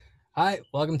Hi,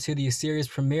 welcome to the series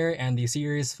premiere and the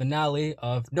series finale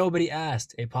of Nobody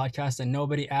Asked, a podcast that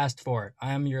nobody asked for.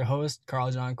 I am your host, Carl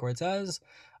John Cortez.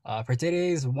 For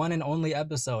today's one and only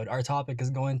episode, our topic is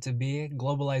going to be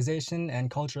globalization and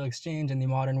cultural exchange in the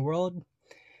modern world.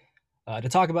 To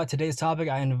talk about today's topic,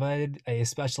 I invited a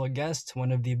special guest,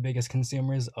 one of the biggest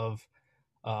consumers of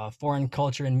foreign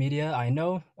culture and media I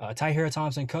know, Tahira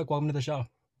Thompson Cook. Welcome to the show.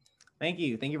 Thank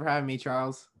you. Thank you for having me,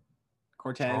 Charles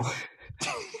Cortez.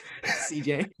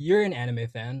 CJ. You're an anime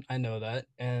fan. I know that.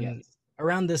 And Yes.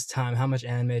 around this time, how much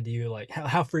anime do you like?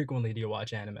 How frequently do you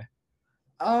watch anime?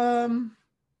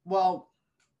 Well,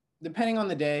 depending on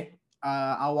the day,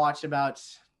 I'll watch about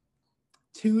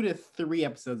 2 to 3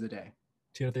 episodes a day.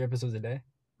 2 to 3 episodes a day?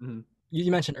 Mhm.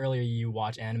 You mentioned earlier you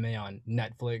watch anime on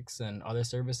Netflix and other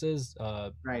services.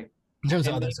 Right. In terms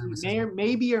of And other services,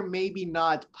 maybe or maybe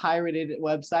not pirated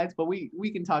websites, but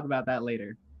we can talk about that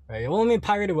later. right? Well, I mean,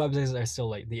 pirated websites are still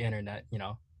like the internet.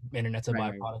 Internet's a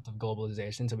Right. byproduct of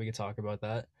globalization, so we could talk about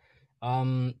that.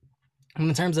 Um,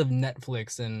 in terms of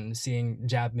Netflix and seeing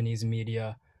Japanese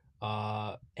media,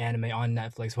 anime on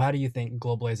Netflix, how do you think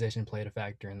globalization played a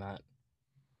factor in that?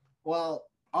 Well,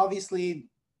 obviously,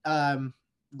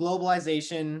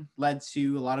 globalization led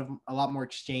to a lot more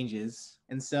exchanges,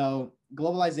 and so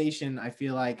globalization, I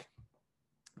feel like,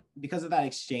 because of that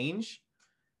exchange,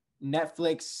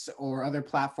 Netflix or other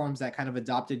platforms that kind of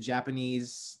adopted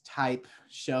Japanese type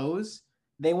shows,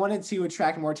 they wanted to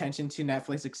attract more attention to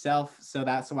Netflix itself. So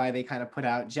that's why they kind of put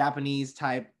out Japanese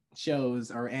type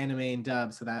shows or anime and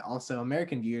dub so that also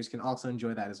American viewers can also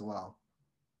enjoy that as well.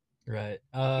 Right.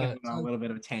 I think I went on a little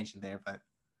bit of a tangent there, but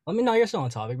Let me know you're still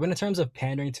on topic. But in terms of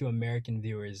pandering to American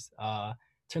viewers, in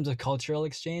terms of cultural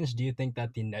exchange, do you think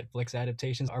that the Netflix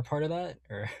adaptations are part of that,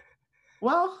 or?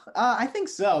 well, I think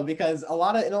so because in a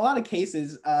lot of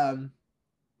cases,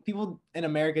 people in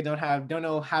America don't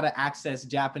know how to access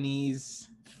Japanese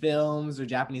films or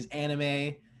Japanese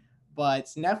anime, but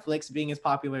Netflix, being as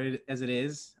popular as it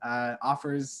is,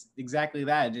 offers exactly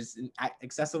that, just an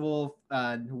accessible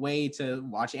way to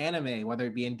watch anime, whether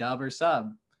it be in dub or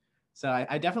sub. So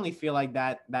I definitely feel like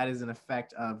that is an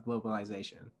effect of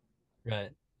globalization.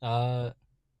 Right. Uh,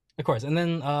 of course. And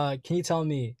then, can you tell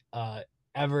me,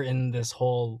 ever in this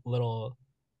whole little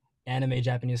anime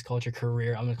Japanese culture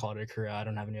career, I'm gonna call it a career. I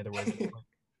don't have any other words. Like,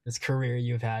 this career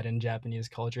you've had in Japanese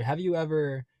culture, have you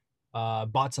ever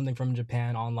bought something from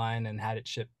Japan online and had it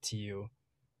shipped to you?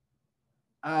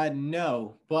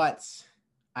 No, but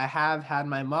I have had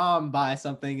my mom buy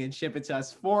something and ship it to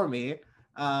us for me.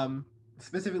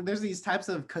 Specifically, there's these types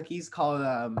of cookies called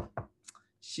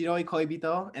Shiroi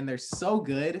Koibito, and they're so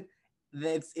good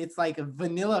that it's like a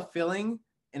vanilla filling,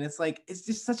 and it's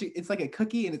just it's like a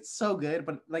cookie, and it's so good.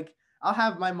 But like I'll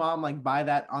have my mom like buy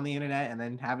that on the internet and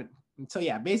then have it. So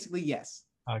yeah, basically yes.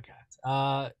 Okay.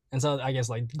 And so I guess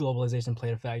like globalization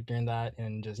played a factor in that,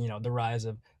 and just the rise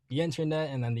of the internet,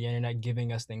 and then the internet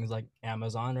giving us things like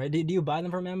Amazon, right? Do you buy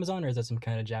them from Amazon, or is that some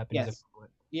kind of Japanese Yes.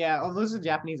 equivalent? Yeah, oh, those are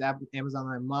Japanese Amazon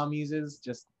my mom uses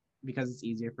just because it's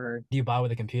easier for her. Do you buy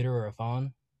with a computer or a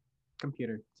phone?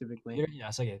 Computer typically. Computer?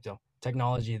 Yes. Okay. So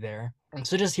technology there.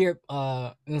 So just here,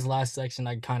 in this last section,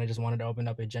 I kind of just wanted to open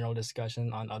up a general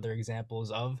discussion on other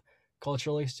examples of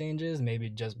cultural exchanges, maybe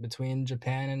just between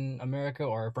Japan and America,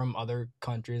 or from other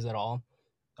countries at all.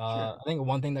 Sure. I think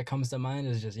one thing that comes to mind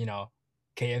is just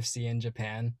KFC in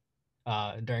Japan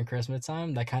during Christmas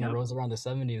time. That kind of Yep. rose around the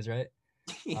 70s, right?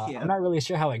 I'm Yeah. not really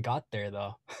sure how it got there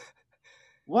though.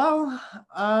 Well,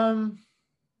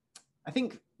 I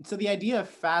think so. The idea of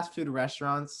fast food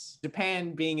restaurants,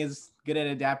 Japan being as good at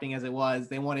adapting as it was,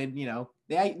 they wanted,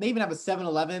 they even have a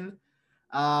 7-Eleven.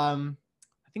 I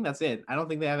think that's it. I don't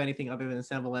think they have anything other than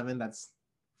 7-Eleven that's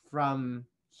from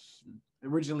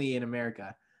originally in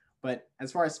America. But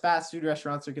as far as fast food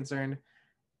restaurants are concerned,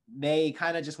 they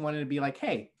kind of just wanted to be like,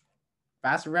 hey,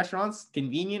 fast food restaurants,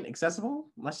 convenient, accessible.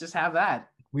 Let's just have that.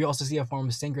 We also see a form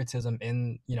of syncretism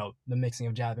in the mixing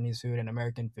of Japanese food and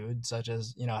American food, such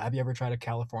as have you ever tried a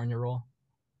California roll?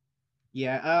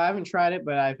 Yeah, I haven't tried it,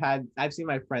 but I've seen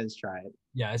my friends try it.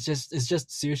 Yeah, it's just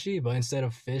sushi, but instead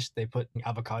of fish, they put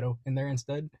avocado in there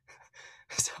instead.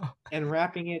 So And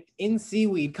wrapping it in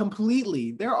seaweed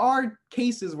completely. There are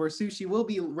cases where sushi will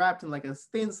be wrapped in like a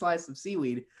thin slice of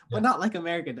seaweed, yeah, but not like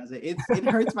America does it. It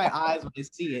hurts my eyes when I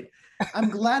see it. I'm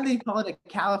glad they call it a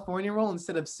California roll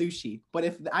instead of sushi. But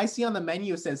if I see on the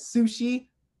menu it says sushi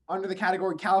under the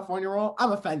category California roll,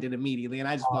 I'm offended immediately and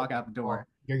I just walk out the well, door.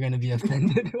 you're gonna be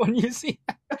offended when you see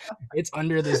it's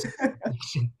under this.